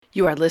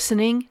You are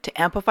listening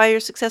to Amplify Your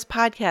Success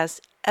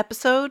Podcast,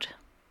 episode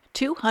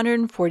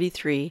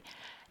 243.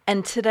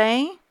 And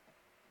today,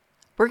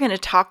 we're going to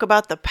talk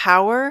about the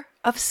power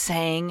of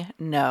saying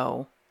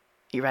no.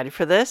 You ready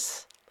for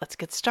this? Let's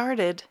get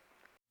started.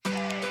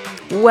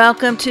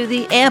 Welcome to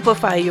the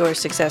Amplify Your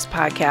Success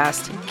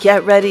Podcast.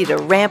 Get ready to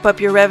ramp up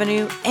your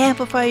revenue,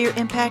 amplify your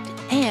impact,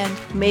 and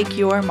make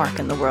your mark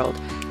in the world.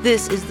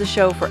 This is the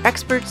show for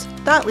experts,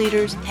 thought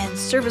leaders, and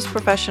service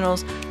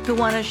professionals who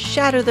want to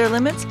shatter their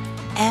limits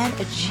and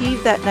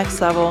achieve that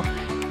next level.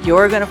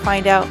 You're going to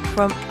find out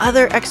from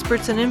other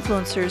experts and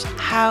influencers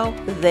how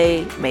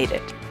they made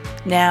it.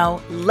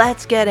 Now,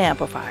 let's get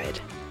amplified.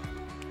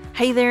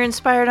 Hey there,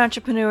 inspired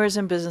entrepreneurs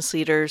and business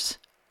leaders.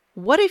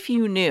 What if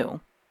you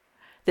knew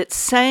that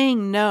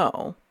saying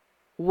no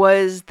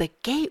was the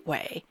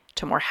gateway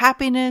to more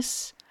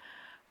happiness,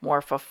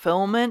 more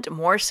fulfillment,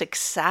 more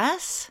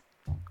success,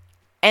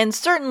 and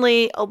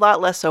certainly a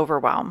lot less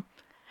overwhelm?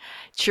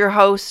 It's your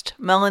host,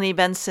 Melanie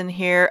Benson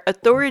here,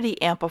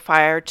 authority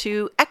amplifier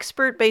to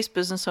expert-based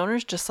business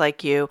owners just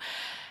like you.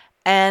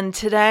 And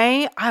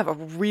today I have a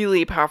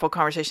really powerful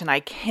conversation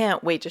I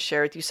can't wait to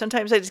share with you.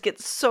 Sometimes I just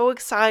get so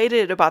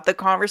excited about the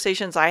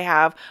conversations I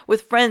have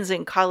with friends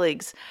and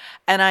colleagues,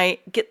 and I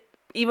get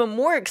even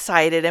more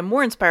excited and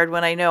more inspired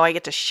when I know I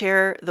get to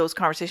share those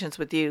conversations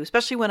with you,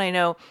 especially when I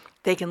know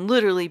they can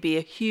literally be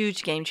a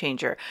huge game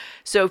changer.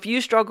 So if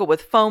you struggle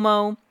with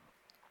FOMO,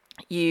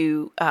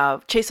 you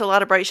chase a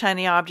lot of bright,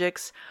 shiny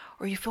objects,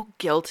 or you feel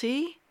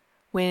guilty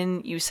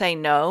when you say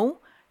no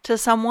to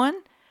someone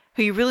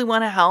who you really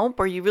want to help,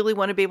 or you really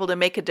want to be able to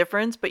make a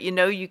difference, but you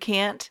know you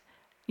can't,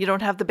 you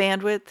don't have the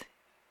bandwidth,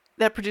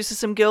 that produces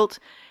some guilt,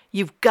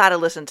 you've got to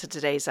listen to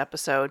today's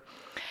episode.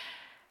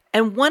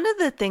 And one of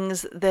the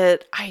things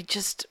that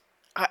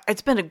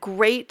it's been a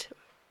great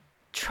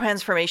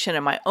transformation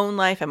in my own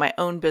life and my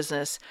own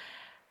business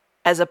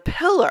as a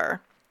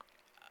pillar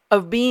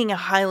of being a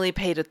highly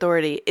paid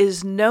authority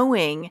is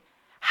knowing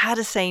how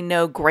to say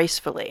no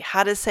gracefully,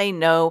 how to say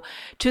no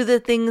to the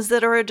things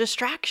that are a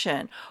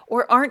distraction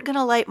or aren't going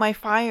to light my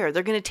fire.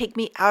 They're going to take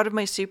me out of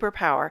my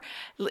superpower.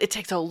 It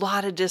takes a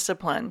lot of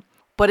discipline,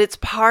 but it's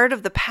part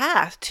of the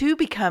path to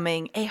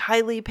becoming a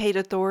highly paid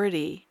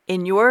authority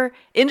in your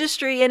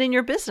industry and in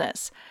your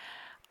business.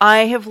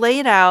 I have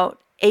laid out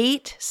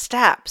 8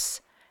 steps,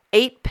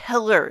 8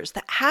 pillars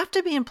that have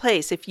to be in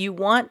place if you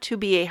want to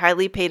be a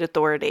highly paid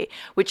authority,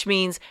 which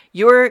means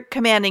you're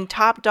commanding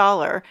top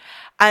dollar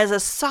as a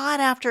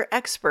sought-after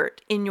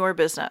expert in your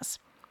business.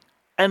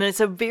 And it's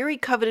a very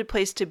coveted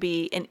place to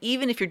be. And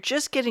even if you're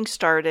just getting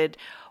started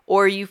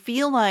or you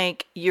feel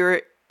like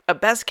you're a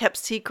best-kept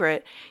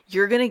secret,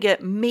 you're going to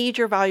get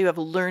major value of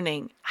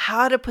learning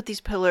how to put these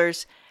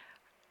pillars,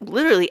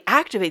 literally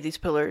activate these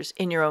pillars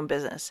in your own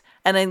business.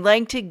 And I'd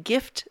like to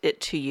gift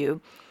it to you.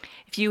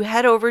 If you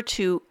head over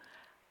to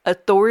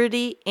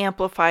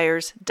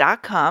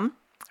authorityamplifiers.com.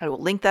 I will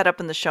link that up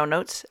in the show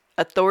notes,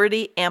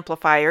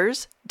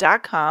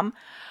 authorityamplifiers.com.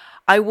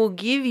 I will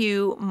give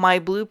you my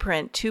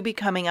blueprint to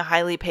becoming a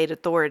highly paid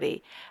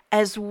authority,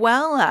 as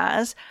well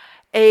as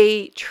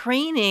a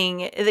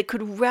training that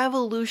could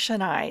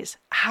revolutionize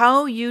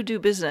how you do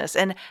business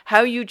and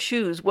how you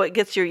choose what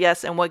gets your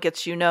yes and what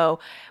gets you no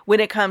when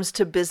it comes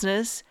to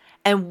business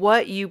and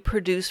what you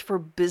produce for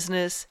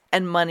business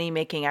and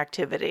money-making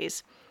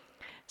activities.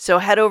 So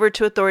head over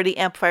to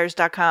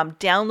authorityamplifiers.com,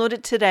 download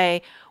it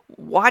today,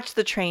 watch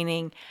the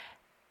training,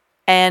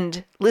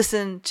 and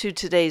listen to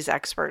today's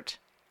expert.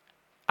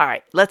 All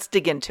right, let's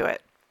dig into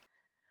it.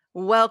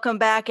 Welcome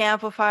back,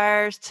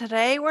 Amplifiers.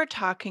 Today we're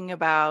talking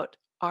about,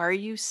 are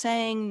you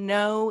saying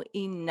no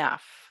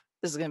enough?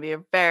 This is going to be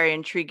a very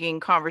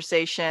intriguing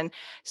conversation,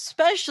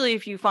 especially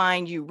if you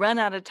find you run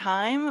out of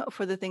time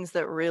for the things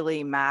that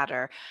really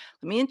matter.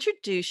 Let me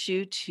introduce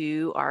you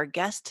to our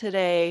guest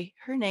today.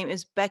 Her name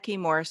is Becky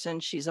Morrison.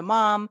 She's a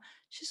mom,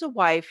 she's a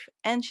wife,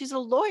 and she's a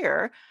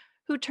lawyer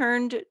who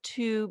turned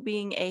to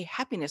being a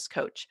happiness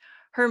coach.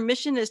 Her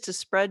mission is to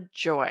spread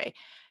joy.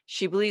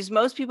 She believes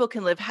most people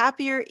can live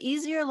happier,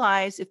 easier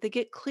lives if they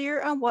get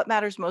clear on what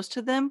matters most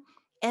to them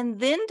and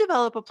then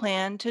develop a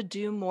plan to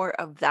do more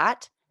of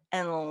that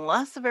and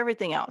less of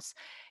everything else.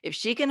 If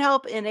she can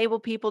help enable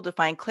people to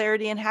find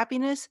clarity and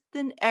happiness,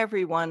 then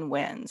everyone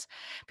wins.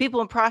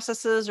 People and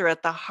processes are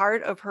at the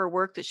heart of her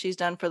work that she's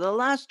done for the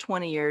last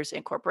 20 years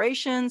in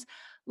corporations,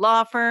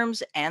 law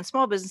firms, and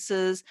small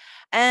businesses.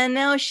 And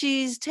now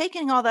she's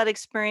taking all that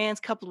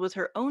experience coupled with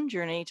her own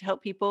journey to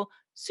help people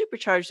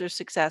supercharge their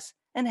success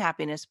and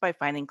happiness by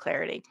finding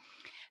clarity.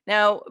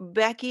 Now,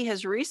 Becky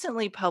has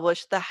recently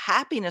published The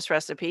Happiness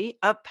Recipe,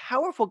 a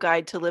powerful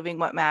guide to living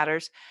what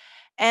matters.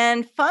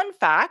 And fun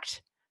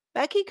fact,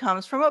 Becky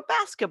comes from a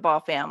basketball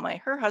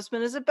family. Her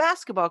husband is a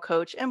basketball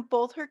coach, and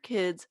both her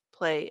kids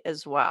play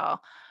as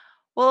well.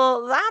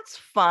 Well, that's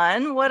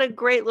fun. What a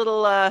great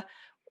little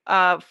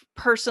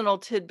personal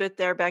tidbit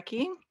there,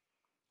 Becky.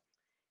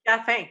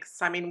 Yeah,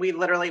 thanks. I mean, we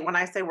literally, when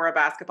I say we're a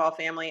basketball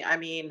family, I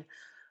mean,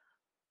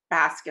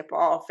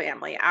 basketball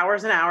family,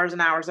 hours and hours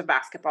and hours of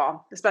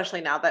basketball,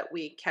 especially now that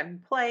we can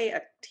play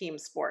a team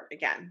sport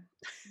again.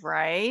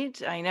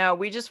 Right? I know.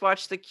 We just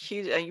watched the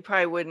cute you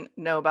probably wouldn't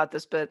know about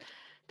this, but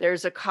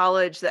there's a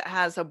college that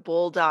has a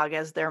bulldog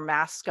as their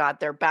mascot,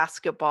 their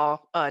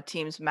basketball,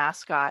 team's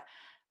mascot.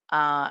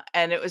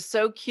 And it was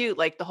so cute,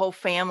 like, the whole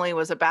family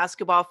was a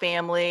basketball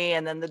family,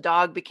 and then the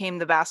dog became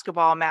the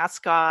basketball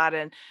mascot,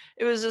 and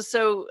it was just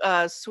so,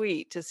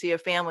 sweet to see a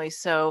family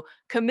so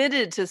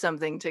committed to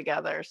something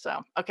together,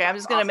 so, okay, I'm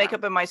That's just gonna make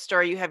up awesome. in my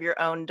story you have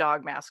your own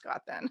dog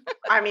mascot then.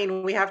 I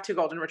mean, we have 2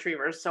 golden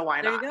retrievers, so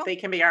why There you not? go. They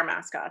can be our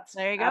mascots.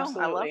 There you go, I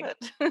love Absolutely.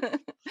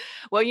 it.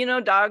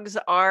 Well, dogs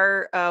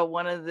are,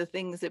 one of the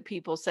things that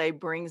people say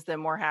brings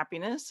them more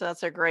happiness, so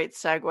that's a great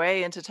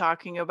segue into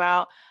talking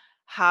about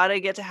how to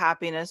get to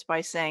happiness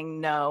by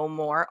saying no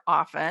more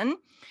often.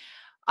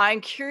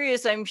 I'm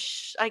curious, I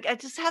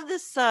just have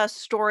this,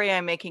 story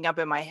I'm making up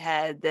in my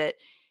head that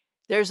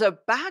there's a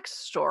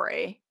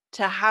backstory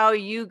to how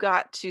you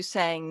got to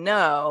saying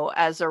no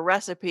as a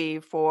recipe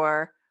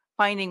for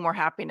finding more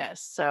happiness,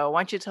 so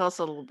why don't you tell us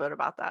a little bit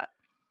about that?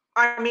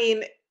 I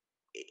mean,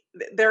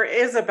 there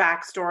is a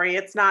backstory.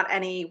 It's not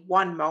any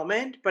one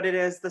moment, but it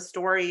is the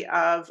story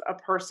of a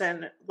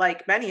person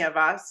like many of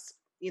us,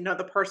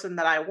 the person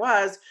that I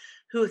was,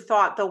 who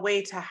thought the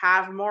way to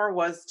have more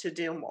was to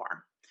do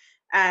more.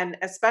 And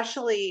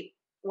especially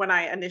when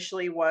I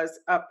initially was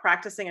a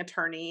practicing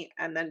attorney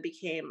and then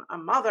became a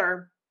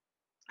mother,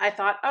 I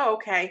thought, oh,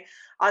 okay,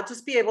 I'll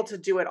just be able to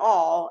do it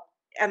all.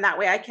 And that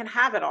way I can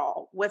have it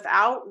all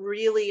without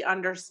really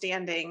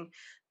understanding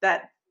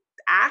that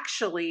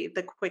actually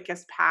the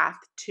quickest path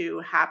to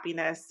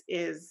happiness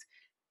is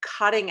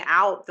cutting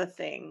out the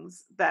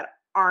things that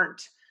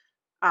aren't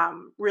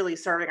really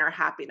serving our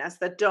happiness,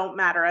 that don't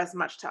matter as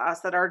much to us,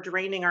 that are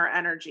draining our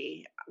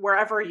energy.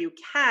 Wherever you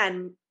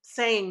can,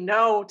 saying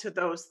no to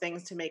those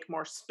things to make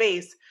more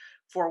space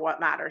for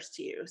what matters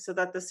to you. So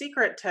that the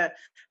secret to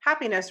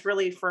happiness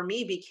really for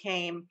me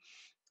became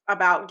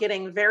about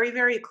getting very,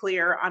 very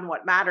clear on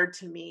what mattered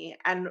to me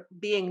and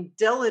being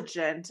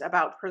diligent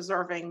about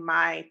preserving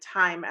my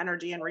time,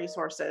 energy, and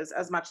resources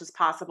as much as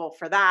possible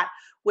for that,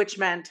 which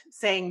meant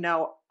saying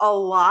no a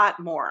lot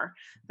more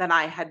than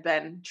I had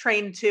been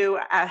trained to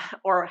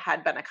or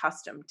had been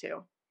accustomed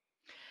to.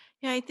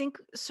 Yeah, I think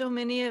so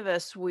many of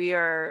us, we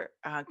are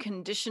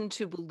conditioned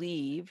to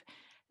believe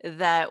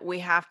that we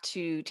have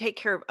to take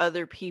care of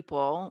other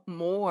people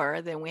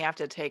more than we have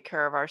to take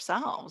care of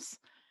ourselves.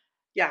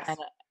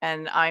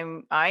 And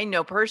Yes. I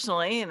know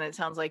personally, and it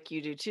sounds like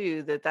you do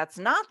too, that that's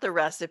not the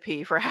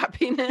recipe for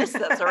happiness.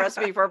 That's a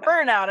recipe for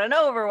burnout and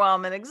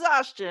overwhelm and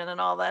exhaustion and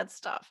all that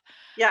stuff.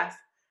 Yes,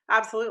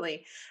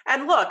 absolutely.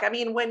 And look, I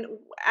mean,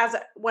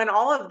 when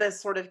all of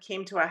this sort of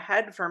came to a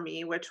head for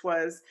me, which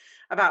was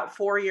about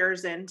 4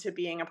 years into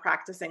being a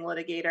practicing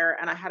litigator,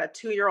 and I had a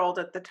 2-year-old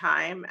at the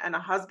time and a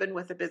husband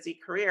with a busy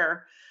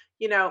career,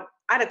 I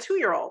had a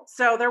 2-year-old.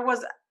 So there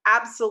was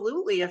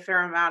absolutely a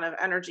fair amount of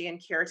energy and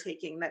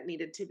caretaking that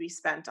needed to be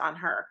spent on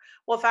her.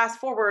 Well, fast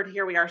forward,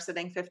 here we are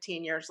sitting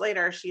 15 years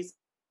later. She's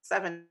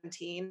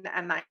 17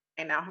 and I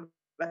now have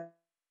a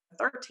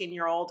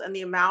 13-year-old, and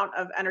the amount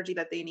of energy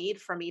that they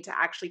need from me to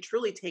actually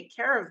truly take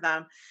care of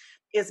them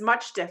is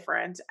much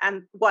different.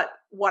 And what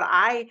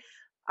I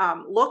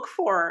look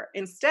for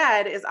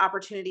instead is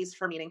opportunities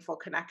for meaningful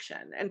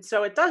connection. And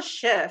so it does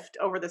shift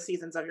over the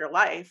seasons of your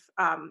life,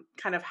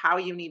 kind of how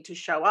you need to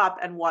show up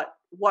and what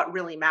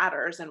really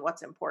matters and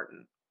what's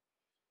important.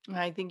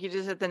 I think you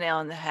just hit the nail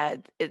on the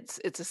head. It's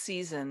a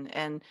season,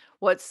 and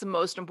what's the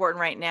most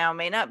important right now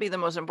may not be the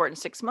most important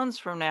 6 months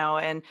from now,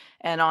 and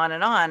on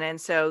and on.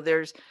 And so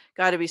there's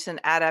got to be some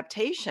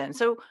adaptation.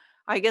 So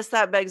I guess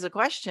that begs the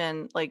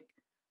question, like,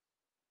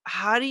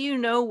 how do you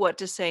know what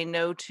to say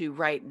no to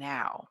right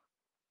now?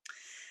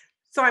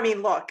 So I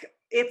mean, look,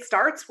 it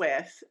starts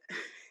with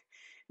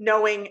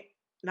knowing,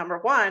 number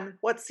one,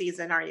 what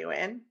season are you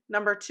in?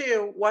 Number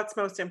two, what's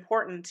most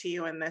important to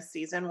you in this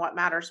season? What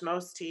matters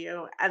most to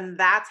you? And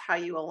that's how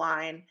you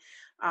align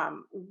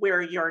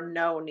where your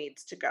no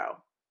needs to go,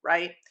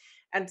 right?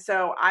 And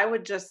so I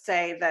would just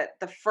say that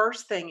the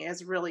first thing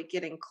is really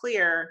getting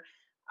clear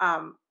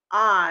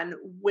on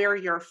where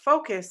your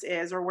focus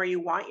is or where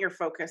you want your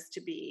focus to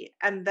be.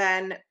 And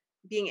then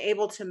being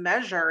able to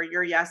measure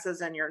your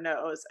yeses and your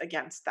nos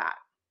against that.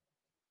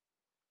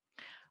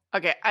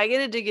 Okay, I got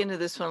to dig into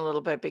this one a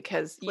little bit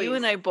because you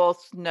and Please. I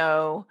both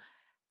know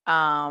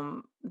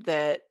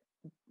that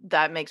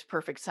that makes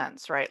perfect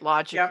sense, right? Yep.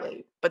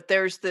 Logically. But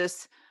there's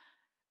this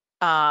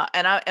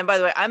and by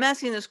the way, I'm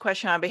asking this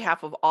question on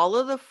behalf of all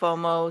of the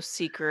FOMO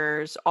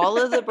seekers, all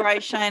of the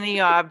bright shiny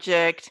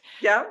object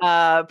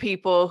Yep.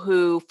 people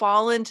who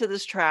fall into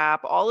this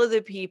trap, all of the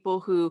people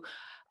who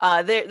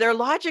their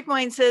logic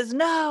mind says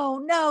no,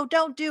 no,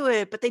 don't do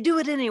it, but they do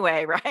it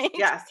anyway, right?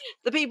 Yes.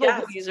 The people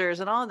Yes. pleasers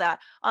and all that.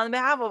 On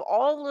behalf of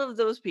all of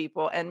those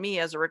people, and me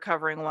as a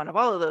recovering one of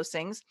all of those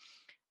things,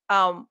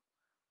 um,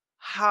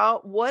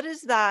 how what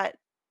is that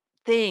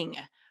thing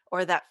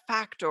or that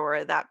factor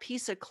or that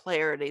piece of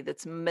clarity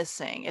that's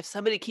missing. If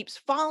somebody keeps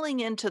falling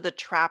into the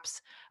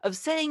traps of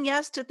saying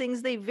yes to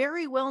things they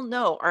very well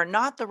know are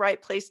not the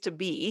right place to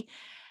be,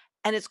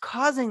 and it's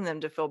causing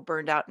them to feel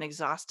burned out and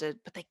exhausted,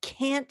 but they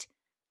can't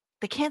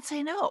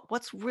say no.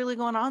 What's really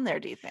going on there,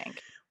 do you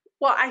think?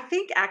 Well, I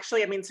think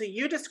actually, I mean, so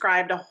you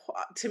described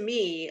to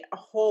me a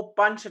whole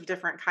bunch of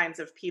different kinds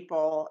of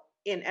people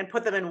in and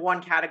put them in one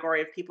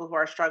category of people who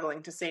are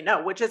struggling to say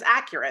no, which is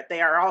accurate.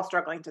 They are all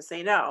struggling to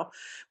say no,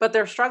 but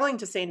they're struggling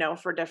to say no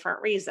for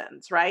different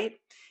reasons, right?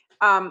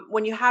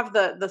 When you have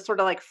the sort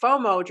of like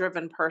FOMO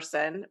driven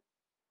person,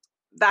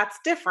 that's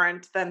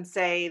different than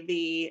say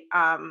the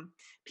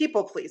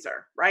people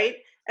pleaser, right?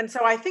 And so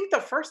I think the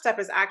first step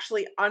is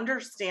actually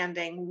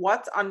understanding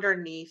what's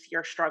underneath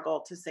your struggle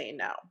to say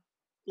no.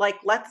 Like,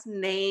 let's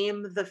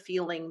name the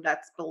feeling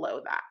that's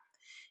below that.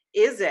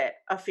 Is it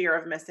a fear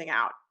of missing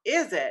out?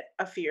 Is it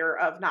a fear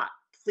of not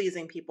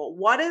pleasing people?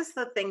 What is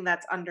the thing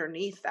that's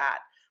underneath that?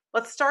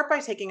 Let's start by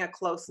taking a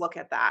close look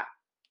at that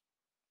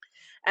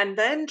and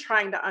then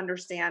trying to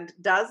understand,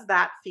 does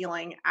that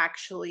feeling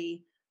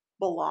actually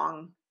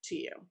belong to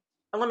you?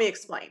 And let me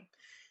explain.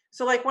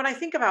 So, like when I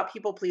think about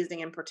people pleasing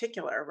in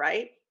particular,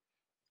 right?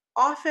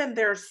 Often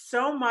there's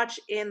so much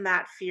in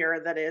that fear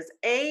that is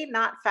A,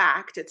 not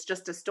fact, it's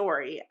just a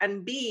story,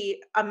 and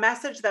B, a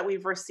message that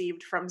we've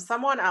received from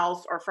someone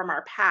else or from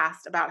our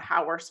past about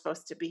how we're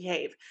supposed to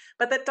behave,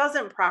 but that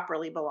doesn't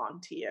properly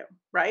belong to you,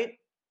 right?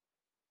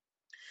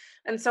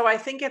 And so I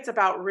think it's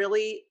about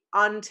really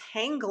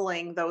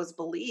untangling those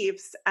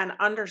beliefs and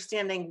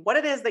understanding what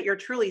it is that you're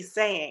truly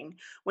saying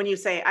when you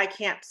say, I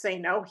can't say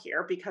no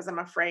here because I'm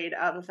afraid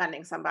of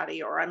offending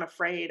somebody, or I'm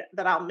afraid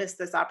that I'll miss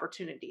this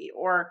opportunity,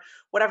 or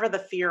whatever the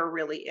fear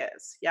really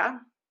is. Yeah.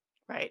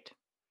 Right.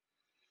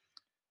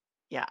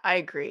 Yeah, I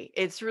agree.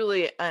 It's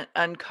really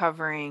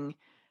uncovering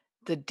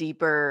the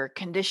deeper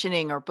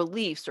conditioning or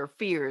beliefs or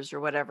fears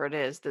or whatever it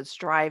is that's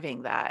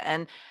driving that.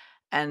 And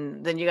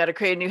then you got to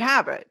create a new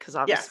habit because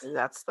Yes. obviously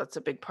that's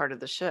a big part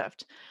of the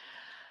shift.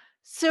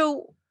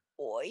 So,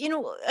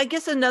 I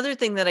guess another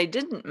thing that I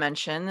didn't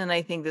mention, and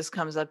I think this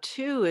comes up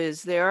too,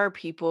 is there are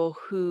people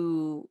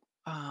who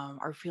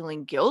are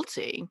feeling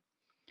guilty,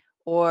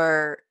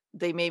 or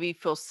they maybe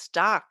feel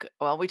stuck.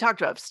 Well, we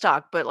talked about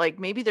stuck, but like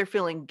maybe they're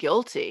feeling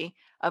guilty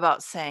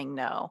about saying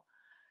no.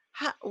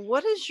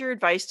 What is your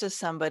advice to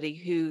somebody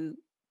who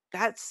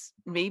that's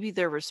maybe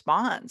their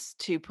response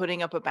to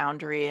putting up a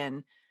boundary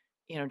and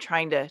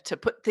trying to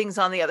put things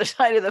on the other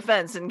side of the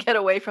fence and get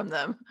away from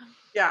them?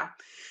 Yeah.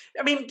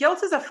 I mean,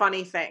 guilt is a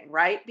funny thing,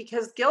 right?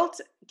 Because guilt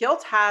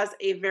has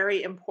a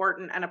very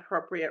important and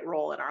appropriate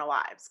role in our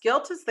lives.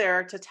 Guilt is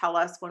there to tell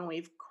us when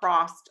we've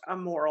crossed a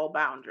moral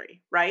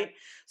boundary, right?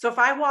 So if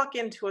I walk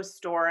into a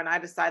store and I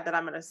decide that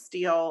I'm going to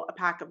steal a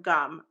pack of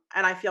gum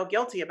and I feel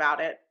guilty about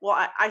it,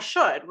 well, I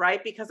should,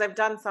 right? Because I've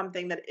done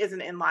something that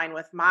isn't in line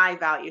with my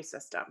value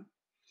system.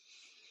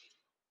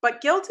 But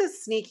guilt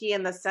is sneaky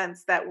in the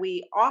sense that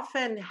we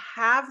often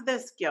have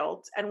this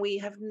guilt and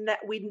we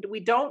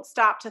don't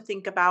stop to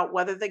think about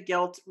whether the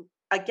guilt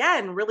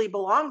again really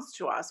belongs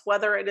to us,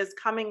 whether it is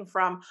coming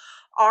from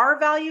our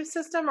value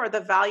system or the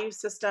value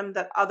system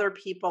that other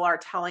people are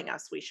telling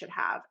us we should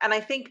have. And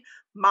I think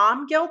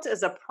mom guilt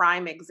is a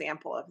prime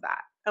example of that.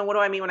 And what do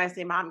I mean when I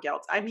say mom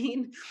guilt? I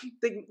mean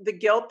the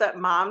guilt that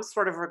moms,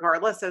 sort of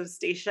regardless of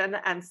station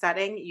and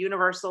setting,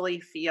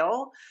 universally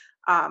feel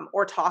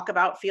or talk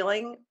about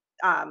feeling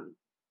um,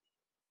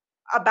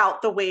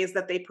 about the ways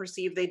that they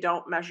perceive they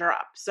don't measure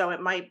up. So it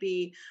might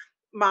be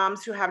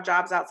moms who have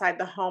jobs outside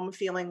the home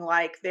feeling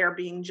like they're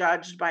being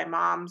judged by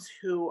moms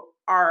who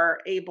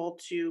are able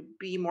to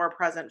be more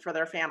present for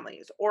their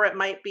families. Or it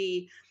might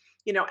be,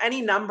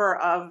 any number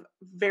of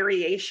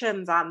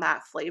variations on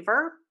that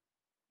flavor.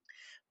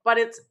 But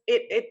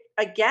it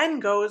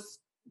again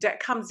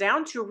comes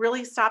down to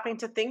really stopping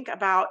to think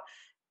about,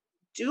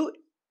 do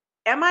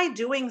am I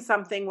doing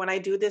something when I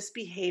do this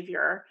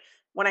behavior,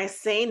 when I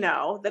say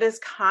no, that is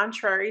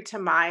contrary to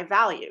my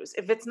values?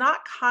 If it's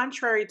not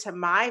contrary to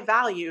my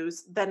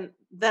values, then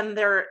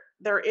there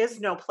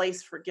is no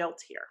place for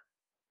guilt here.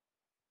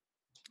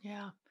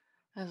 Yeah,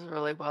 that's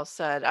really well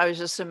said. I was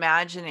just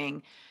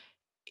imagining,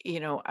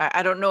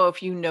 I don't know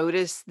if you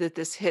notice that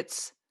this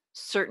hits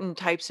certain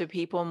types of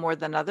people more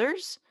than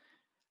others.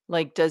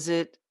 Like, does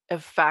it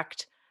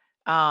affect,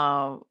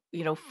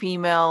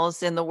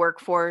 females in the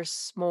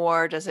workforce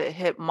more? Does it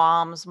hit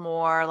moms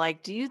more?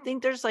 Like, do you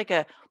think there's like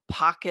a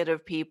pocket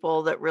of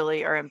people that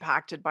really are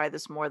impacted by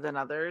this more than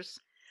others?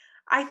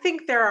 I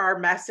think there are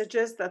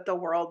messages that the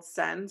world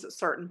sends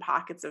certain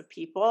pockets of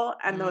people,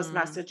 and those Mm,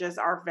 messages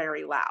are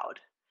very loud.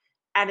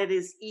 And it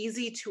is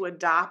easy to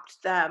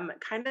adopt them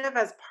kind of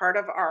as part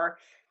of our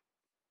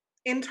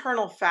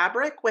internal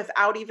fabric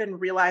without even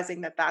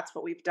realizing that that's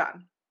what we've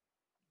done.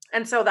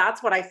 And so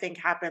that's what I think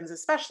happens,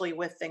 especially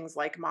with things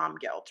like mom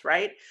guilt,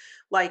 right?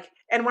 Like,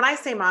 and when I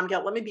say mom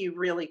guilt, let me be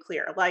really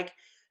clear. Like,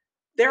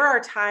 There are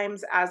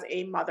times as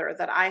a mother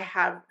that I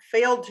have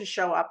failed to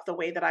show up the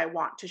way that I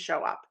want to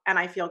show up, and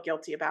I feel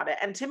guilty about it.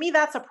 And to me,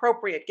 that's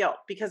appropriate guilt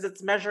because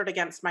it's measured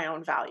against my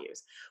own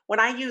values. When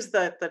I use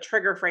the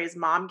trigger phrase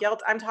mom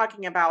guilt, I'm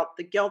talking about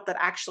the guilt that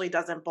actually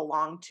doesn't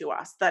belong to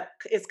us, that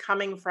is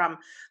coming from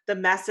the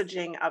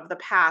messaging of the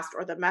past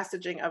or the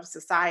messaging of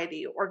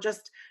society, or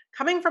just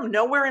coming from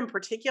nowhere in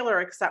particular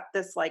except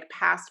this like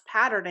past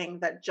patterning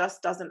that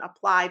just doesn't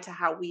apply to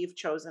how we've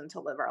chosen to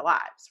live our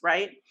lives,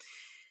 right?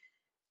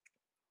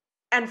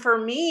 And for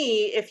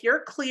me, if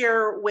you're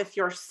clear with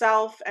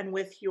yourself and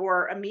with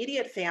your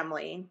immediate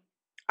family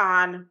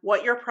on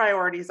what your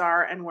priorities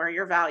are and where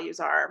your values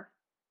are,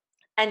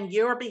 and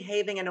you're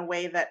behaving in a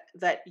way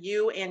that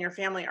you and your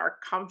family are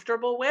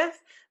comfortable with,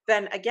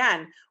 then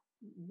again,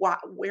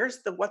 what's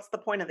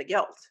the point of the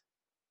guilt?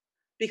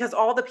 Because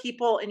all the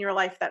people in your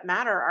life that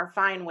matter are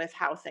fine with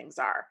how things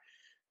are,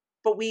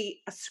 but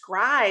we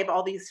ascribe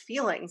all these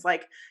feelings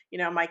like,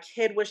 my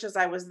kid wishes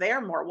I was there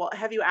more. Well,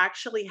 have you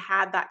actually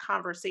had that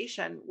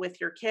conversation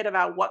with your kid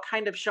about what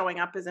kind of showing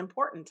up is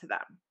important to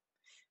them?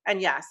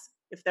 And yes,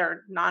 if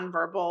they're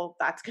nonverbal,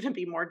 that's going to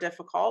be more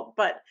difficult.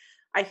 But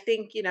I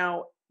think,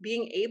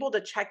 being able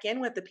to check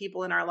in with the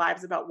people in our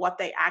lives about what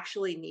they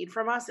actually need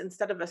from us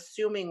instead of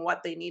assuming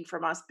what they need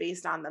from us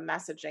based on the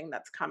messaging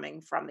that's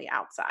coming from the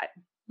outside.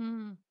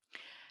 Hmm.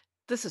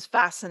 This is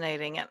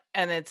fascinating,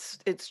 and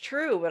it's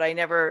true, but I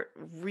never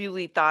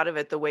really thought of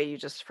it the way you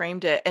just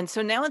framed it. And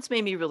so now it's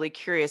made me really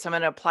curious. I'm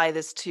going to apply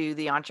this to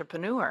the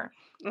entrepreneur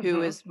who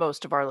Hmm. is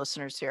most of our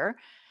listeners here.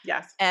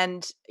 Yes.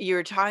 And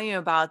you're talking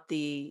about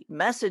the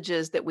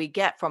messages that we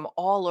get from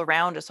all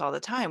around us all the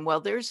time. Well,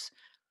 there's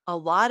a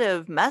lot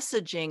of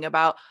messaging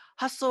about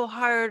hustle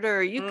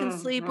harder, you can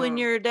sleep when Hmm.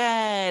 you're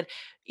dead,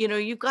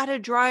 you've got to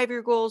drive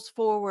your goals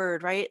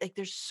forward, right? Like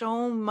there's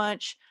so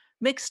much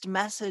mixed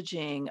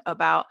messaging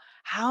about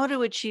how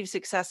to achieve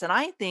success. And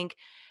I think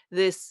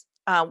this,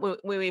 when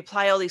we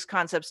apply all these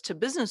concepts to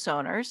business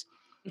owners,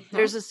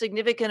 there's Hmm. a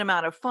significant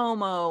amount of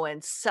FOMO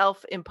and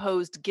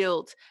self-imposed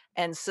guilt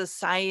and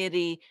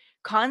society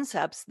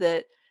concepts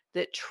that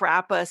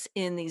trap us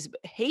in these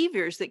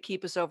behaviors that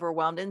keep us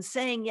overwhelmed and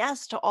saying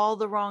yes to all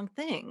the wrong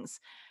things.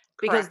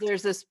 Because Correct.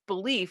 there's this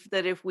belief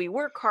that if we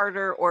work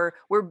harder or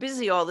we're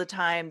busy all the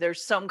time,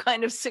 there's some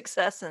kind of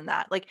success in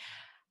that. Like,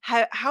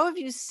 how have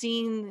you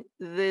seen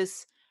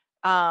this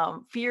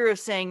fear of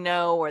saying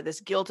no or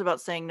this guilt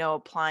about saying no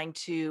applying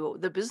to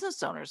the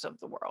business owners of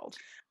the world?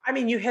 I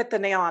mean, you hit the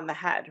nail on the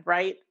head,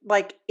 right?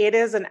 Like it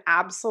is an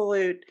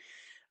absolute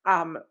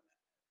um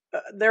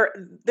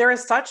there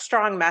is such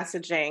strong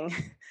messaging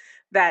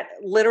that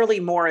literally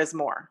more is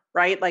more,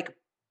 right? Like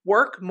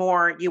work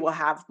more, you will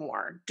have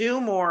more. Do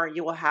more,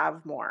 you will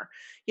have more.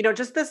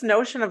 Just this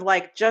notion of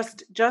like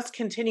just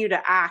continue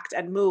to act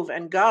and move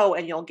and go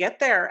and you'll get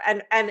there.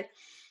 And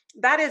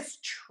that is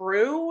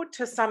true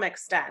to some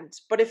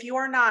extent, but if you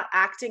are not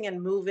acting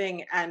and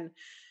moving and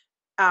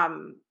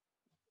um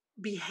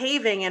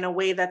behaving in a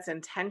way that's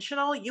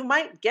intentional, you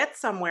might get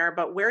somewhere,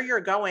 but where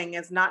you're going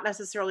is not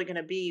necessarily going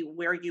to be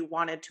where you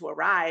wanted to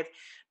arrive,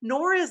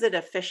 nor is it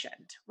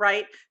efficient,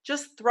 right?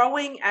 Just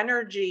throwing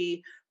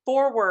energy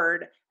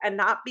forward and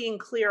not being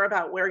clear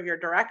about where you're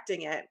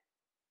directing it,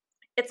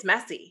 it's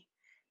messy.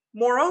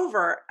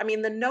 Moreover, I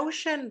mean, the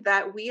notion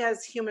that we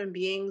as human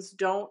beings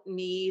don't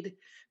need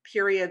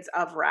periods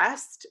of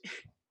rest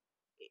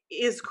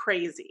is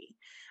crazy.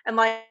 And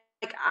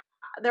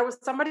there was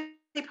somebody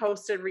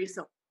posted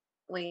recently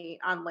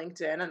on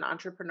LinkedIn, an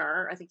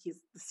entrepreneur. I think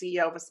he's the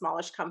CEO of a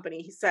smallish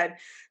company. He said,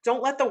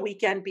 "Don't let the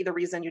weekend be the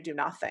reason you do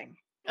nothing."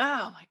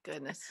 Oh my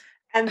goodness.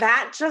 And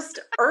that just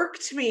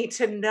irked me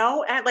to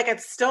know. And like,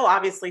 it's still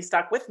obviously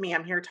stuck with me.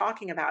 I'm here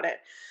talking about it.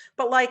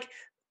 But like,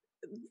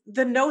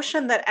 the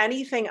notion that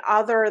anything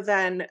other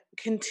than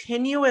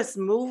continuous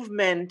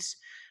movement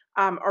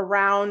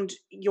around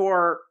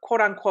your quote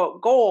unquote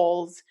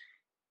goals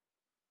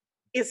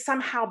is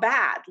somehow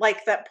bad.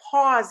 Like that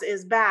pause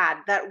is bad,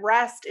 that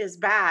rest is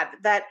bad,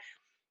 that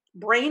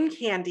brain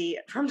candy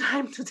from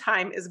time to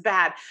time is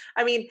bad.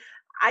 I mean,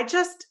 I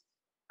just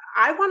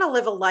I want to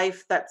live a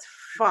life that's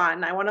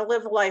fun. I want to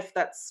live a life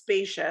that's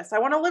spacious. I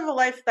want to live a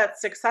life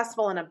that's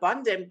successful and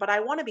abundant, but I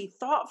want to be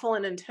thoughtful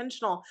and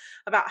intentional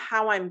about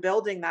how I'm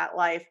building that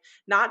life,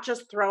 not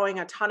just throwing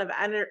a ton of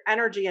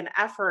energy and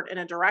effort in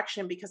a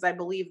direction because I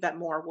believe that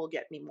more will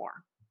get me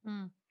more.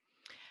 Mm.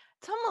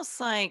 It's almost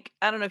like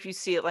I don't know if you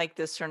see it like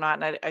this or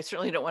not, and I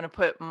certainly don't want to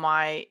put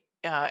my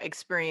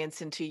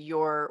experience into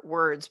your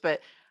words,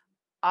 but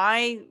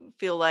I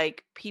feel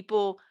like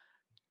people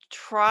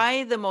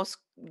try the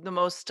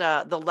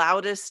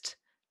loudest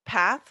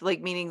path,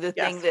 like meaning the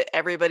thing Yes. that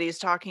everybody's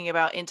talking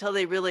about until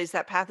they realize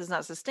that path is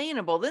not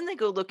sustainable. Then they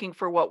go looking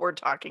for what we're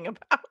talking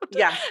about.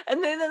 Yes.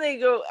 And then they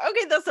go,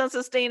 okay, that's not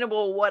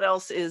sustainable. What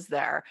else is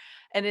there?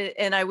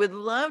 And I would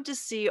love to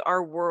see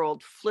our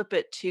world flip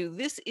it to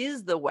this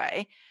is the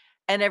way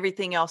and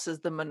everything else is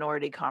the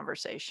minority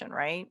conversation,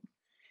 right?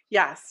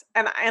 Yes.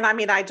 And I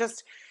mean,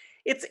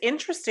 it's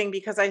interesting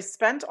because I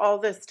spent all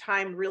this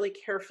time really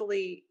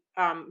carefully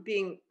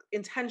being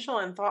intentional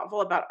and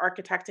thoughtful about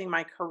architecting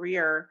my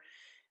career.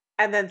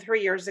 And then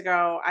 3 years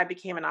ago, I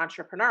became an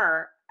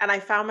entrepreneur, and I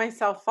found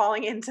myself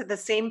falling into the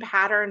same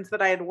patterns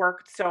that I had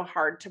worked so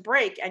hard to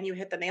break. And you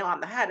hit the nail on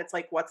the head. It's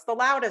like, what's the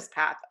loudest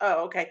path?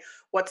 Oh, okay.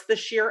 What's the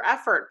sheer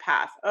effort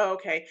path? Oh,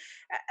 okay.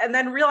 And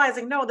then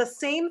realizing, no, the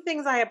same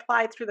things I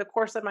applied through the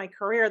course of my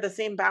career, the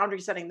same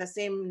boundary setting, the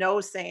same no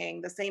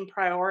saying, the same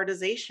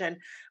prioritization,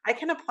 I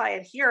can apply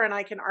it here, and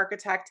I can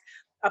architect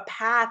a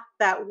path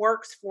that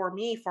works for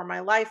me, for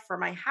my life, for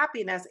my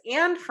happiness,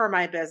 and for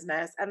my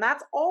business. And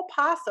that's all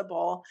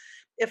possible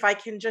if I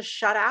can just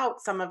shut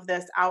out some of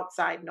this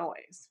outside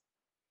noise.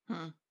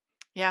 Hmm.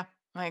 Yeah,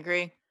 I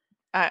agree.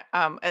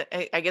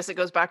 I guess it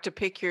goes back to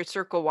pick your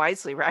circle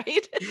wisely,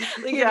 right?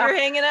 Like if Yeah. you're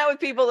hanging out with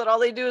people that all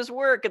they do is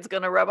work, it's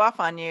going to rub off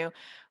on you.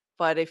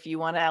 But if you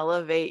want to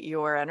elevate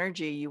your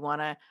energy, you want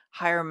to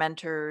hire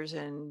mentors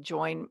and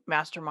join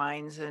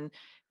masterminds and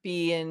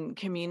be in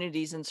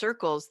communities and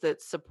circles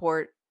that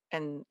support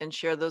and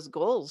share those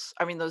goals.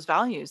 I mean, those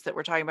values that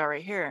we're talking about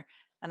right here.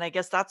 And I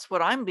guess that's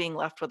what I'm being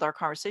left with our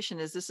conversation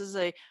is this is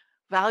a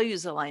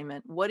values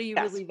alignment. What do you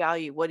Yes. really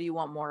value? What do you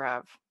want more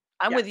of?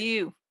 I'm with Yes.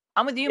 you.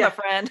 I'm with you, my Yeah.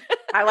 friend.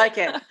 I like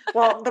it.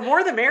 Well, the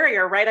more the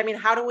merrier, right? I mean,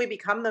 how do we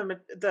become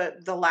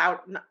the loud?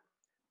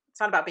 It's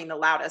not about being the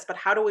loudest, but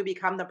how do we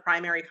become the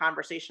primary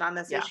conversation on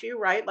this Yeah. issue,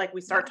 right? Like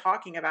we Yeah. start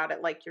talking about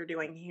it like you're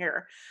doing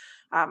here.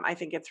 I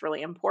think it's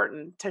really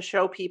important to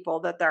show people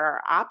that there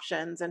are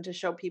options and to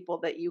show people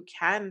that you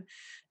can,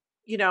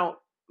 you know,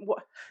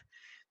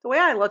 the way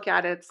I look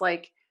at it, it's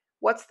like,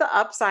 what's the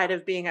upside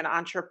of being an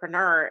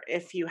entrepreneur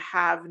if you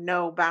have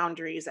no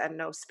boundaries and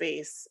no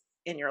space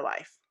in your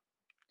life?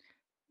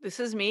 This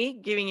is me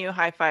giving you a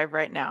high five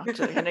right now.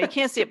 I know you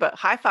can't see it, but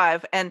high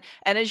five. And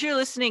as you're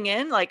listening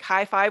in, like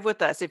high five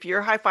with us. If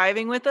you're high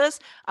fiving with us,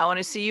 I want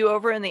to see you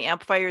over in the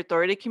Amplify Your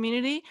Authority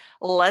community.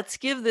 Let's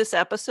give this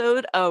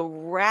episode a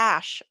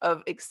rash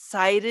of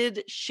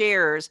excited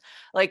shares.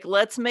 Like,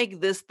 let's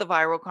make this the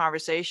viral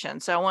conversation.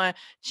 So I want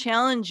to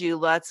challenge you.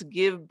 Let's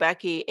give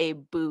Becky a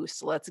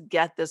boost. Let's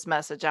get this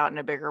message out in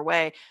a bigger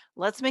way.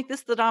 Let's make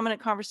this the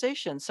dominant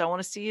conversation. So I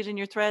want to see it in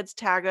your threads.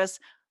 Tag us.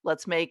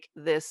 Let's make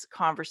this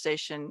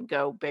conversation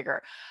go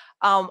bigger.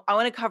 I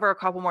want to cover a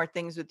couple more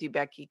things with you,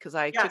 Becky, because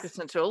I took Yes. us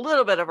into a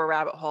little bit of a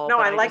rabbit hole, No,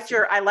 but I I just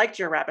liked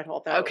your rabbit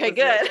hole though. It okay, was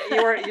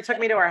good. you took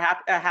me to a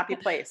happy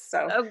place.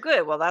 So, Oh,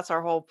 good. Well, that's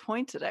our whole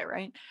point today,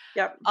 right?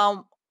 yep.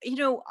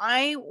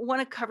 I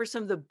want to cover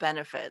some of the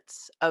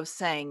benefits of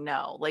saying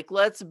no. Like,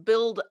 let's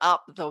build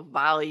up the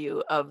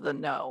value of the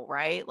no,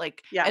 right?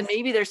 Like, and Yes.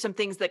 maybe there's some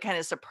things that kind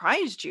of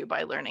surprised you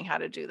by learning how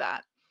to do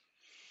that.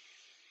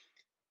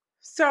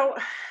 So,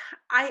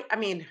 I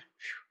mean,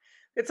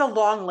 it's a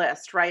long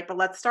list, right? But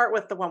let's start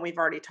with the one we've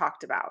already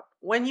talked about.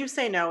 When you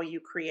say no,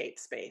 you create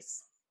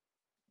space.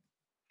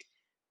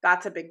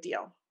 That's a big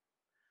deal.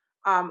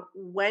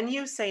 When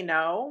you say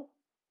no,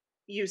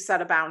 you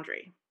set a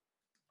boundary.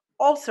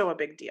 Also a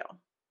big deal.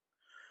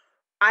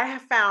 I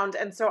have found,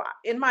 and so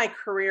in my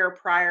career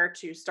prior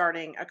to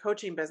starting a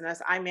coaching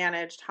business, I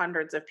managed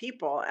hundreds of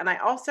people. And I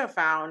also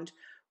found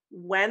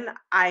when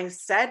I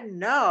said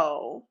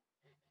no,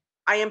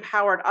 I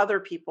empowered other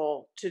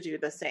people to do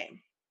the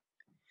same.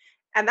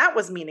 And that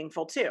was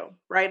meaningful too,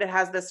 right? It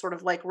has this sort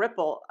of like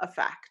ripple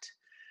effect.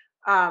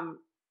 Um,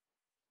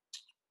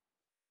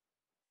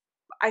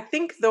 I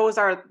think those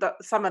are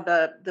some of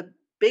the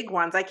big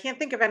ones. I can't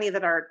think of any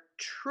that are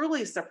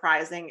truly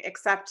surprising,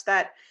 except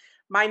that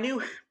my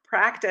new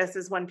practice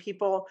is when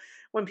people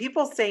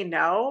say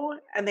no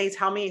and they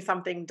tell me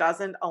something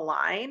doesn't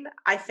align,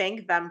 I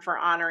thank them for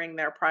honoring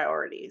their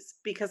priorities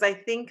because I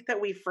think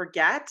that we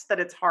forget that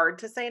it's hard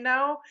to say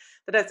no,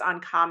 that it's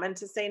uncommon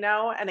to say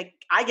no, and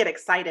I get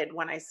excited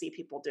when I see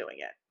people doing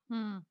it.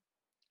 Hmm.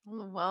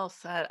 Well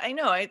said. I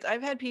know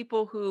I've had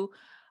people who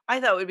I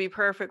thought would be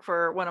perfect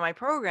for one of my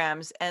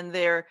programs, and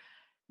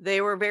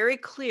they were very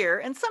clear.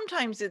 And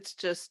sometimes it's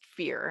just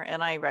fear,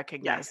 and I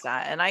recognize Yes.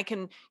 that. And I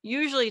can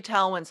usually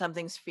tell when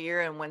something's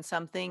fear and when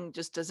something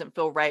just doesn't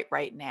feel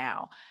right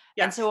now.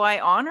 And Yes. so I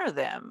honor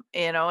them,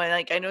 and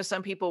like I know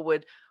some people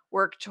would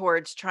work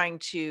towards trying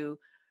to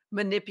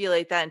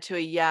manipulate that into a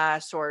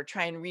yes or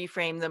try and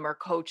reframe them or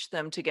coach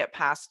them to get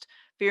past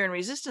fear and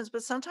resistance,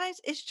 but sometimes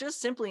it's just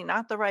simply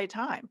not the right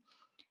time.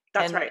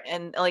 That's And right.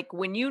 and, like,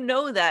 when you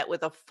know that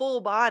with a full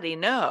body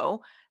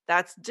no,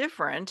 that's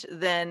different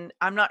than,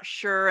 "I'm not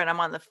sure, and I'm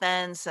on the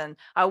fence, and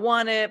I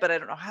want it, but I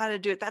don't know how to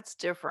do it." That's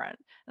different.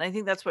 And I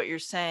think that's what you're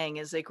saying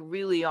is, like,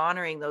 really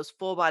honoring those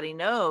full body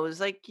no's,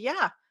 like,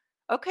 "Yeah,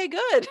 okay,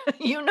 good."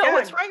 You know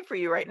what's Yeah. right for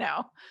you right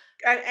now.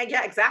 And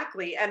yeah,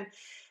 exactly. And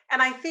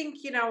I think,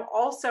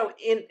 also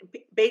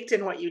baked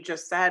in what you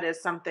just said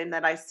is something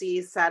that I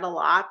see said a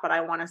lot, but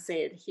I want to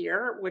say it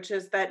here, which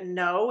is that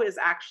no is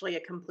actually a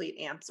complete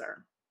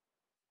answer.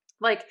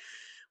 Like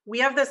we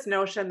have this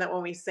notion that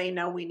when we say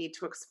no, we need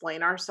to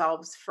explain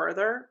ourselves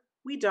further.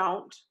 We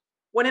don't.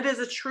 When it is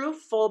a true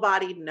full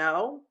bodied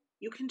no,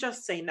 you can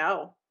just say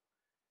no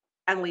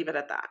and leave it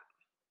at that.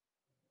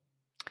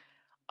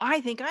 I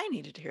think I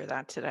needed to hear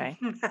that today.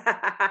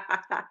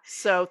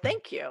 So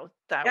thank you.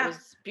 That Yeah.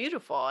 was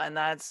beautiful. And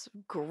that's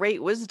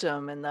great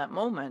wisdom in that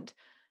moment.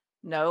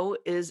 No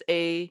is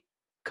a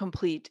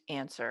complete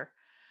answer.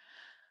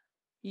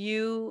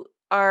 You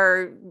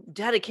are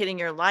dedicating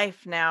your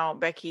life now,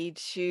 Becky,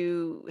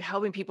 to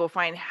helping people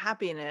find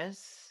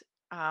happiness.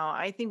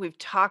 I think we've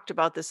talked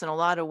about this in a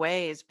lot of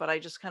ways, but I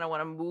just kind of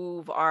want to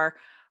move our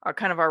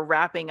kind of our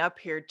wrapping up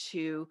here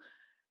to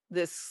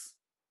this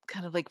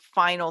kind of like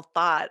final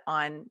thought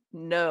on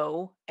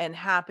no and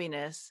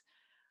happiness.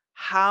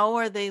 How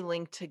are they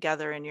linked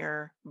together in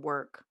your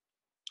work?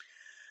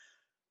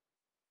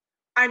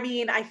 I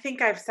mean, I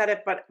think I've said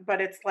it,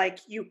 but it's like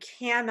you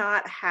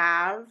cannot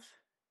have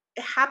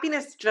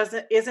happiness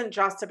doesn't isn't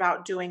just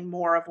about doing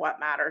more of what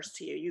matters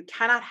to you. You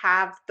cannot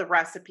have the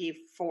recipe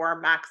for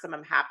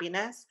maximum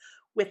happiness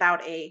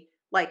without a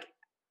like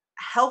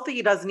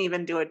healthy doesn't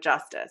even do it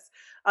justice.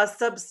 A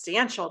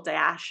substantial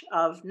dash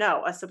of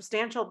no, a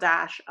substantial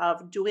dash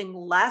of doing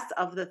less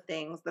of the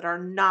things that are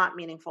not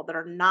meaningful, that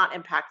are not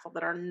impactful,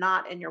 that are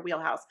not in your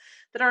wheelhouse,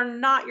 that are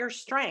not your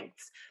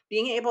strengths.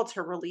 Being able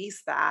to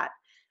release that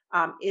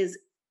is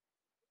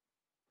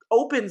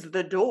opens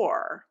the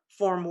door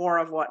for more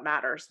of what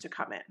matters to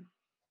come in.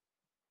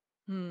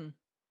 Hmm.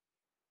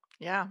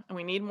 Yeah, and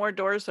we need more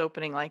doors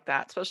opening like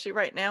that, especially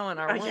right now in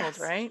our world, Yes,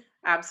 right?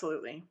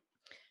 absolutely.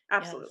 Yes.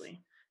 Absolutely.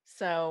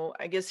 So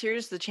I guess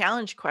here's the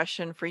challenge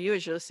question for you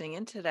as you're listening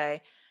in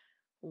today.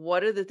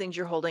 What are the things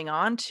you're holding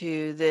on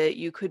to that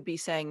you could be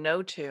saying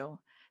no to?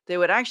 They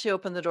would actually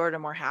open the door to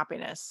more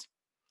happiness.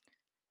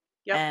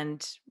 Yep.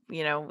 And,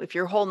 if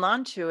you're holding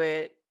on to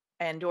it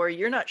and or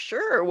you're not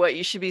sure what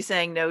you should be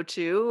saying no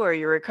to, or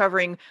you're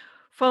recovering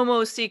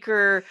FOMO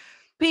seeker,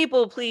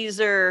 people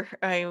pleaser,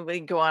 we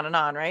can go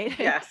on, right?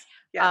 Yes.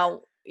 Yes.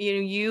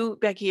 You,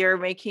 Becky, are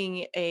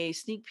making a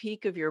sneak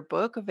peek of your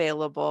book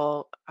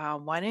available.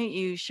 Why don't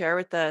you share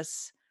with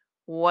us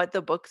what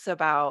the book's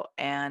about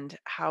and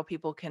how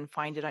people can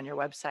find it on your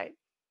website?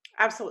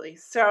 Absolutely.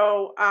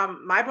 So,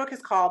 my book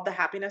is called The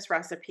Happiness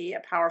Recipe, A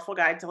Powerful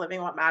Guide to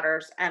Living What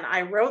Matters. And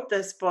I wrote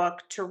this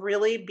book to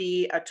really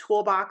be a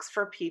toolbox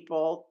for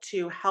people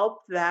to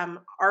help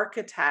them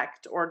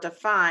architect or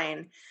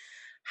define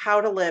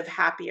how to live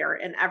happier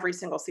in every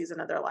single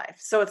season of their life.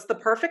 So it's the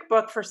perfect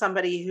book for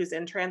somebody who's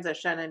in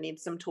transition and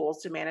needs some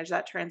tools to manage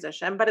that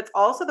transition, but it's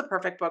also the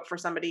perfect book for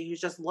somebody who's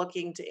just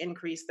looking to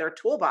increase their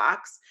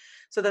toolbox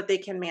so that they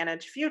can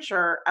manage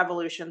future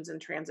evolutions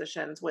and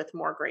transitions with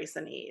more grace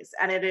and ease.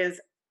 And it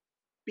is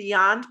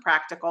beyond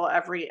practical.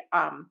 Every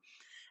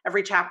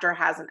chapter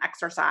has an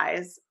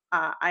exercise.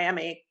 I am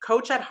a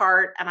coach at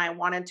heart, and I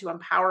wanted to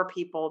empower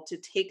people to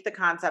take the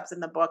concepts in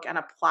the book and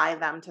apply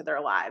them to their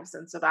lives.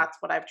 And so that's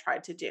what I've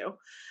tried to do.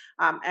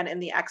 And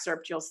in the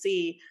excerpt, you'll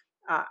see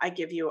I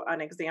give you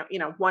an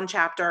example, one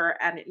chapter,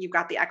 and you've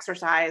got the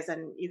exercise,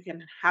 and you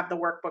can have the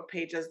workbook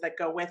pages that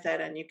go with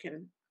it, and you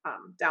can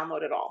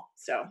download it all.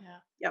 So, Yeah.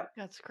 yep.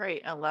 That's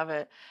great. I love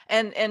it.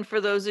 And for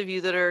those of you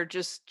that are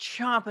just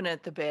chomping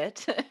at the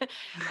bit,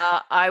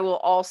 I will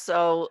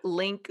also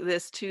link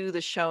this to the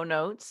show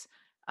notes,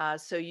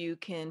 so you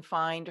can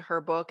find her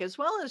book as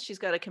well as she's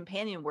got a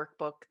companion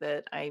workbook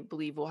that I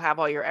believe will have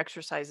all your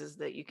exercises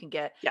that you can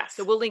get. So Yes.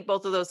 we'll link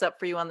both of those up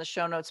for you on the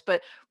show notes.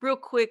 But real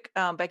quick,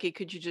 Becky,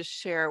 could you just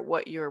share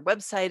what your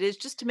website is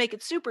just to make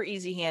it super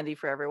easy handy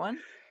for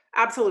everyone?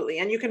 Absolutely.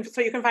 And you can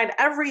find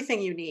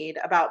everything you need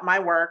about my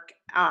work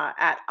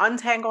at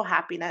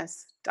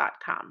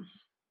untanglehappiness.com.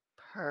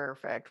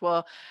 Perfect.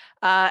 Well,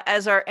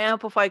 as our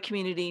Amplify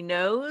community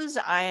knows,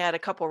 I had a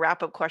couple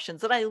wrap up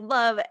questions that I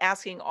love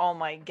asking all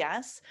my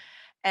guests,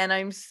 and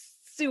I'm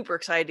super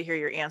excited to hear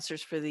your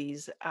answers for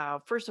these.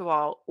 First of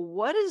all,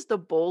 what is the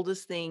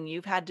boldest thing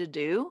you've had to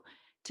do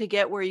to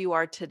get where you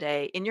are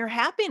today in your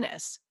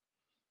happiness?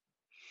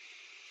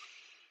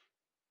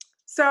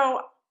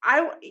 So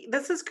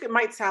this is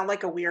might sound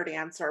like a weird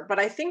answer, but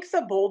I think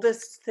the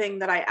boldest thing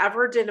that I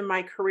ever did in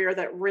my career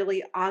that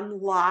really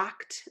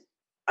unlocked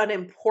an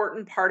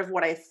important part of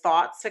what I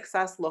thought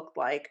success looked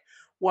like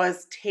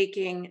was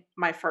taking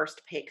my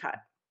first pay cut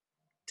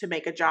to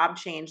make a job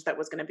change that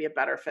was going to be a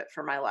better fit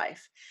for my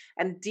life.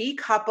 And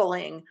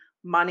decoupling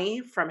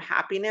money from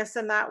happiness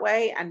in that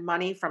way and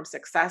money from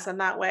success in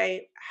that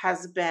way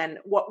has been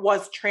what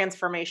was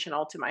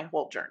transformational to my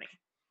whole journey.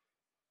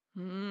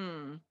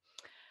 Hmm.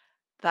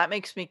 That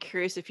makes me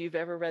curious if you've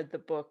ever read the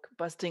book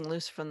Busting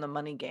Loose from the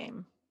Money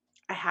Game.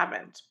 I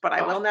haven't, but I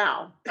Oh, will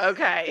now.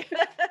 okay.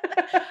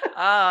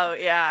 Oh,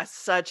 yeah,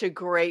 such a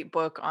great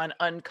book on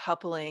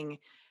uncoupling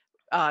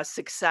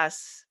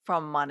success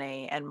from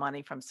money and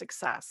money from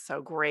success.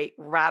 So great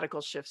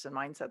radical shifts in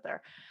mindset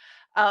there.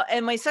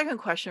 And my second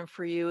question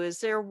for you is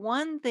there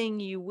one thing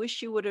you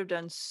wish you would have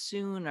done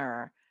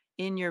sooner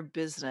in your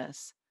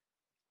business?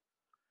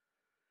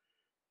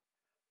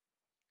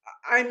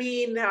 I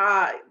mean,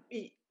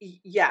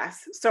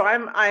 yes. So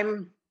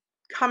I'm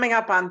coming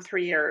up on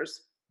 3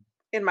 years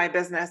in my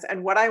business,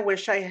 and what I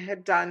wish I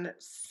had done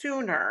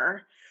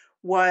sooner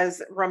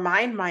was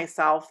remind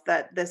myself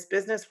that this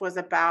business was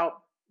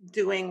about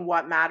doing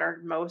what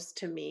mattered most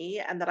to me,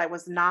 and that I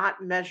was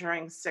not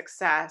measuring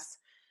success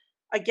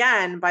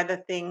again by the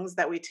things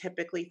that we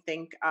typically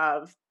think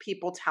of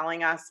people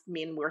telling us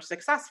mean we're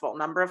successful: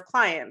 number of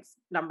clients,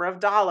 number of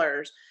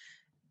dollars,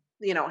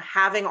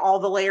 having all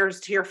the layers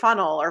to your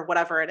funnel or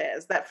whatever it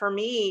is. That for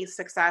me,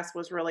 success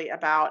was really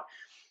about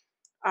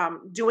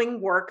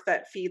doing work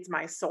that feeds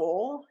my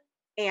soul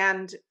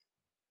and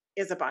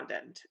is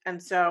abundant.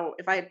 And so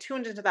if I had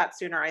tuned into that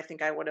sooner, I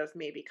think I would have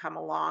maybe come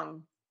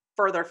along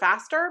further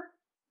faster.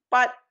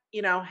 But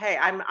hey,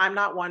 I'm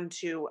not one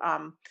to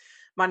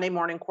Monday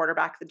morning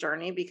quarterback the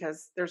journey,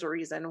 because there's a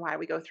reason why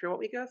we go through what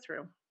we go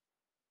through.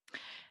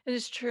 It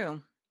is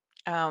true.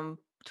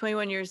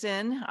 21 years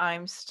in,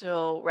 I'm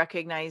still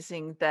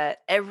recognizing that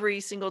every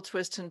single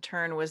twist and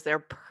turn was there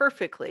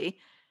perfectly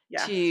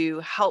Yes. to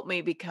help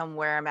me become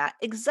where I'm at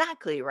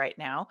exactly right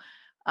now.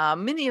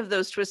 Many of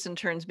those twists and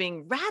turns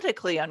being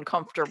radically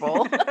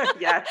uncomfortable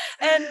Yes.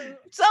 and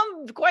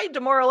some quite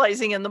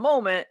demoralizing in the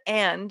moment.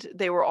 And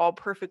they were all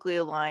perfectly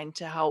aligned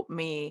to help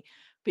me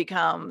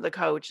become the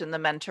coach and the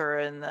mentor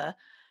and the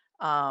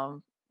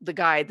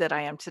guide that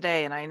I am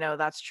today. And I know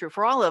that's true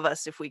for all of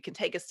us if we can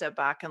take a step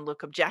back and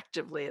look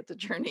objectively at the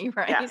journey,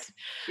 right? Yes.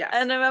 Yes.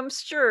 And I'm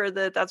sure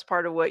that that's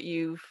part of what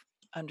you've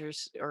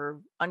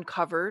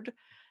uncovered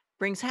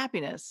brings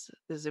happiness,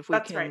 is if we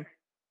That's right. can,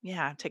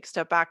 yeah, take a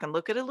step back and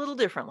look at it a little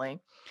differently.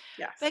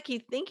 Yes.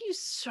 Becky, thank you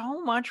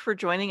so much for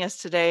joining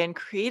us today and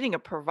creating a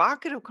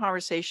provocative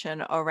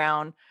conversation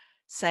around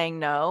saying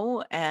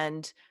no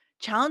and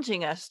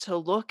challenging us to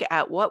look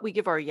at what we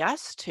give our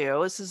yes to.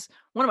 This is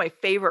one of my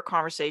favorite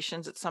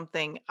conversations. It's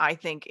something I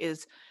think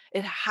it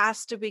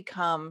has to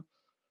become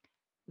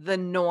the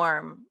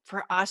norm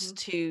for us Mhm.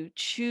 to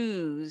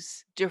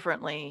choose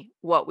differently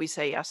what we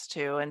say yes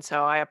to. And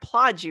so I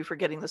applaud you for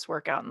getting this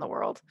work out in the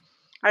world.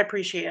 I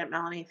appreciate it,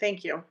 Melanie.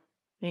 Thank you.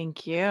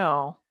 Thank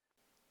you.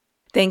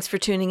 Thanks for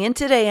tuning in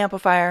today,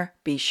 Amplifier.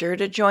 Be sure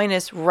to join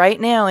us right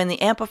now in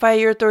the Amplify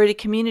Your Authority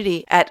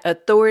community at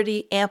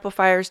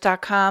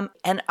authorityamplifiers.com,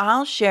 and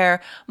I'll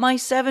share my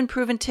 7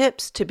 proven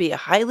tips to be a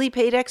highly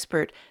paid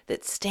expert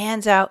that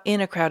stands out in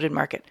a crowded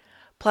market.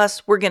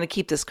 Plus, we're going to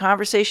keep this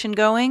conversation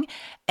going,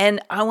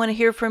 and I want to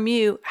hear from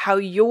you how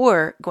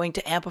you're going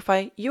to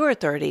amplify your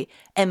authority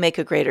and make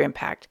a greater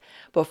impact.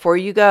 Before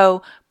you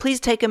go, please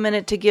take a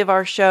minute to give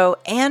our show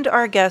and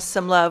our guests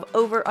some love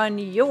over on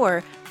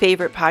your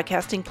favorite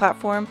podcasting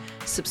platform.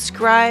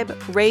 Subscribe,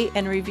 rate,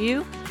 and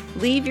review.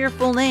 Leave your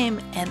full name,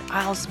 and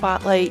I'll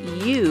spotlight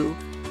you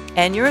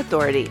and your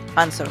authority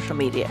on social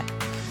media.